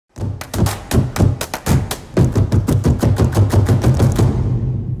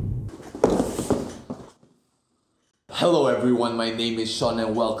Hello everyone, my name is Sean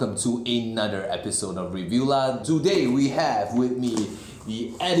and welcome to another episode of Review-La. Today we have with me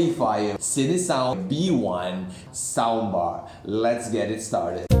the Edifier CineSound B1 soundbar. Let's get it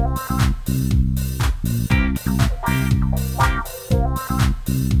started.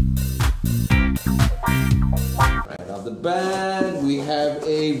 Right off the bat, we have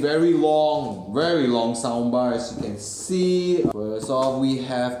a very long soundbar, as you can see. First off, we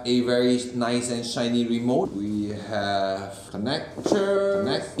have a very nice and shiny remote. We have connector,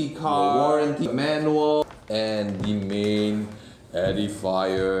 SD card, warranty manual, and the main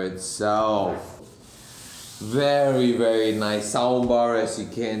edifier itself. Very nice soundbar, as you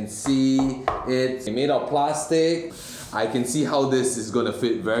can see. It's made of plastic. I can see how this is gonna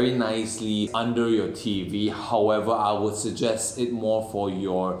fit very nicely under your TV. However, I would suggest it more for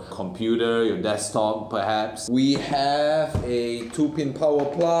your computer, your desktop perhaps. We have a 2-pin power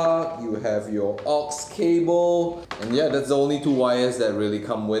plug, you have your aux cable, and yeah, that's the only 2 wires that really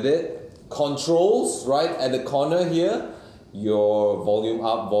come with it. Controls right at the corner here. Your volume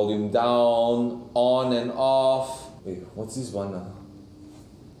up, volume down, on and off. Wait, what's this one now?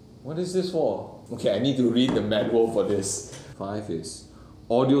 What is this for? Okay, I need to read the manual for this. 5 is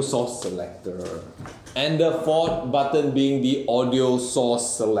audio source selector. And the 4th button being the audio source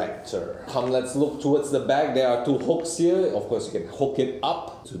selector. Let's look towards the back. There are 2 hooks here. Of course, you can hook it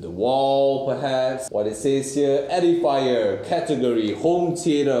up to the wall perhaps. What it says here, Edifier, category, home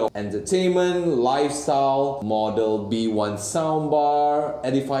theater, entertainment, lifestyle, model B1 soundbar,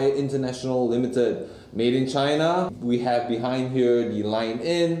 Edifier International Limited. Made in China. We have behind here the line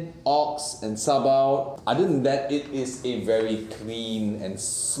in, aux and sub out. Other than that, it is a very clean and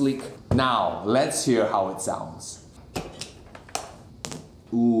sleek. Now, let's hear how it sounds.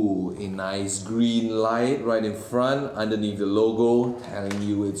 Ooh, a nice green light right in front underneath the logo, telling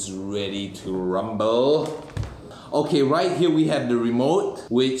you it's ready to rumble. Okay, right here we have the remote,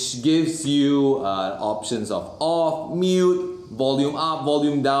 which gives you options of off, mute, volume up,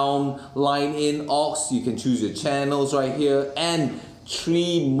 volume down, line in, aux. You can choose your channels right here, and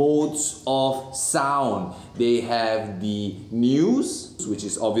 3 modes of sound. They have the news, which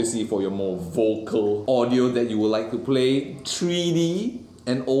is obviously for your more vocal audio that you would like to play, 3D,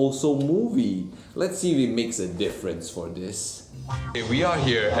 and also movie. Let's see if it makes a difference for this. Okay, we are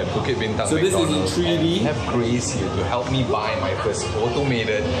here at Bukit Bintang So this McDonald's, is in 3D. and we have Grace here to help me buy my first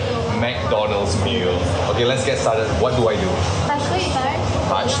automated McDonald's meal. Okay, let's get started. What do I do?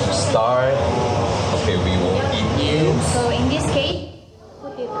 Touch to start. Okay, we will eat news. So in this case,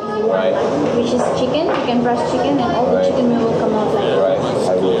 put it in Right. which is chicken. You can press chicken and all the chicken will come out like Right,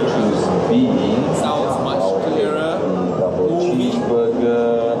 I will choose B. Sounds much clearer. Double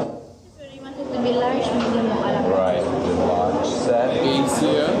cheeseburger. So you want it to be large, medium, or a la carte. Right, the large set. Gains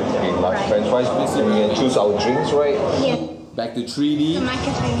here. Okay, large french fries. We can choose our drinks, right? Yes. Back to 3D. So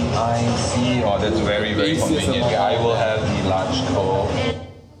marketing. I see. Oh, that's very convenient. Okay, I will have the large Coke.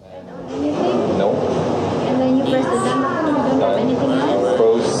 Anything? No. And then you press the done button. You don't have anything else.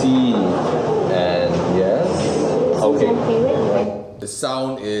 Proceed. And yes. Okay. Okay, right? The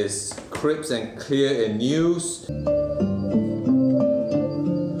sound is crisp and clear in news.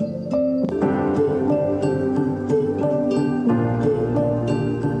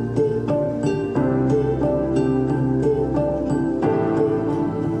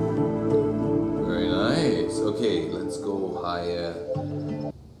 Very nice. Okay, let's go higher.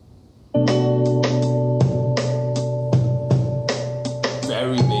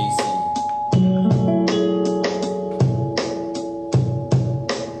 Very bassy.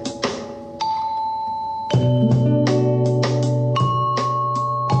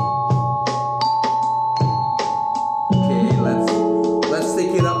 Okay, let's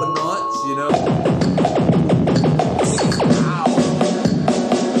take it up a notch, you know. Ow.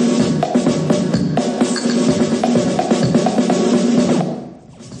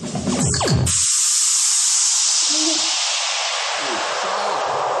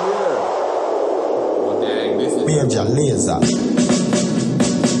 Oh dang, this is Beleza.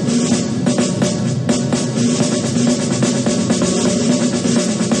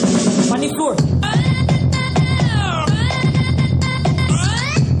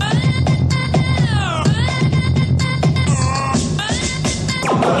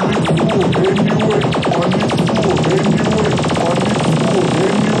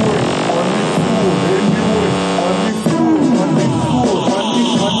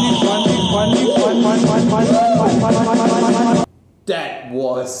 That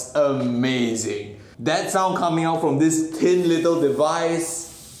was amazing. That sound coming out from this thin little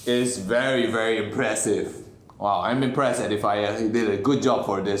device is very, very impressive. Wow, I'm impressed, Edifier. You did a good job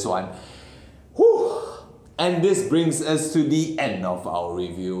for this one. Whew. And this brings us to the end of our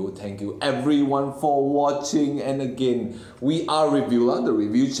review. Thank you everyone for watching. And again, we are Reviewer, the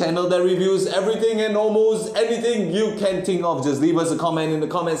review channel that reviews everything and almost anything you can think of. Just leave us a comment in the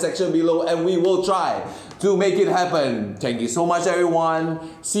comment section below and we will try to make it happen. Thank you so much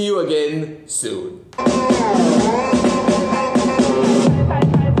everyone. See you again soon.